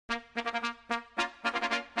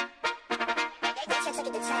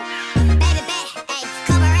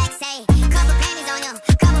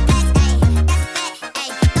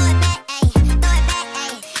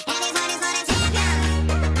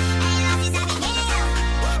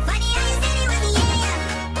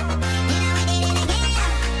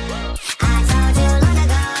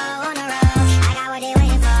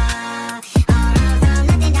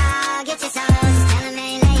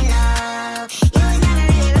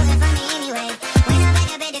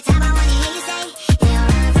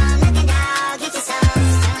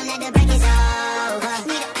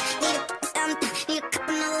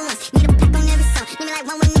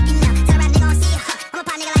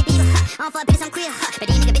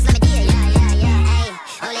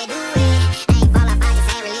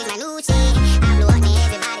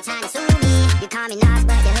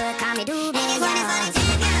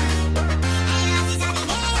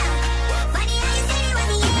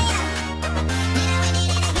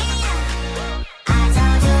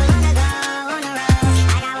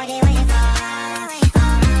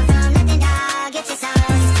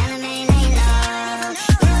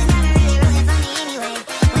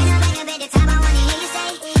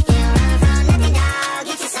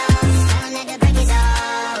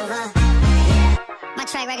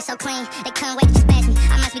So clean, they couldn't wait to just bash me.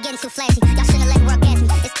 I must be getting too flashy. Y'all shouldn't let the world gas me.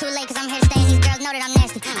 It's too late cause I'm here to stay and these girls know that I'm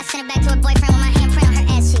nasty. I sent it back to her boyfriend with my handprint on her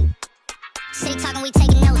ass cheek. City talking, we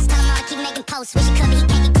taking notes. Tell him all to keep making posts. Wish he could, but he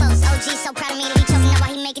can't get close. OG so proud of me that he choking up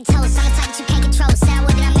while he making toast. I'm the type that you can't control. Said I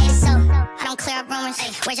would, then I made it so. I don't clear up rumors.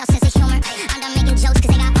 Where's y'all sense of humor? I'm done making jokes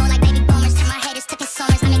cause they got old like baby boomers. Turn my haters to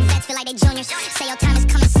consumers. I make vets feel like they juniors. Say your time is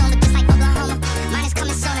coming soon, but just like Oklahoma, mine is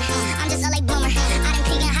coming sooner. I'm just a late bloomer. I didn't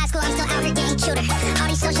peak in high school, I'm still out here getting cuter. All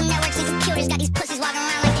these social networks and computers got these pussies walking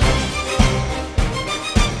around like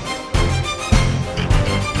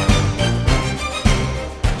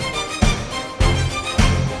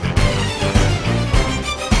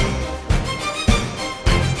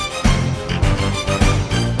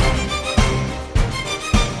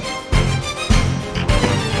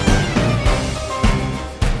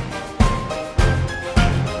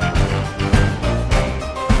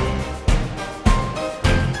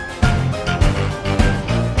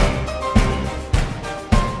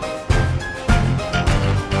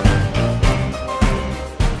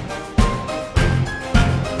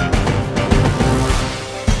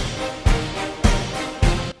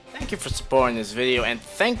Thank you for supporting this video, and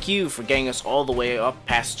thank you for getting us all the way up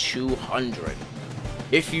past 200.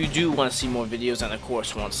 If you do want to see more videos and of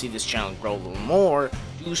course want to see this channel grow a little more,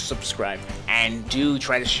 do subscribe and do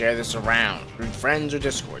try to share this around through friends or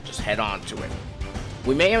Discord. Just head on to it.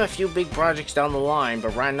 We may have a few big projects down the line,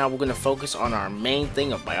 but right now we're going to focus on our main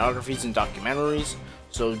thing of biographies and documentaries,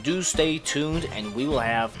 so do stay tuned and we will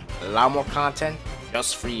have a lot more content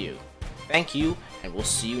just for you. Thank you, and we'll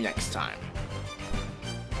see you next time.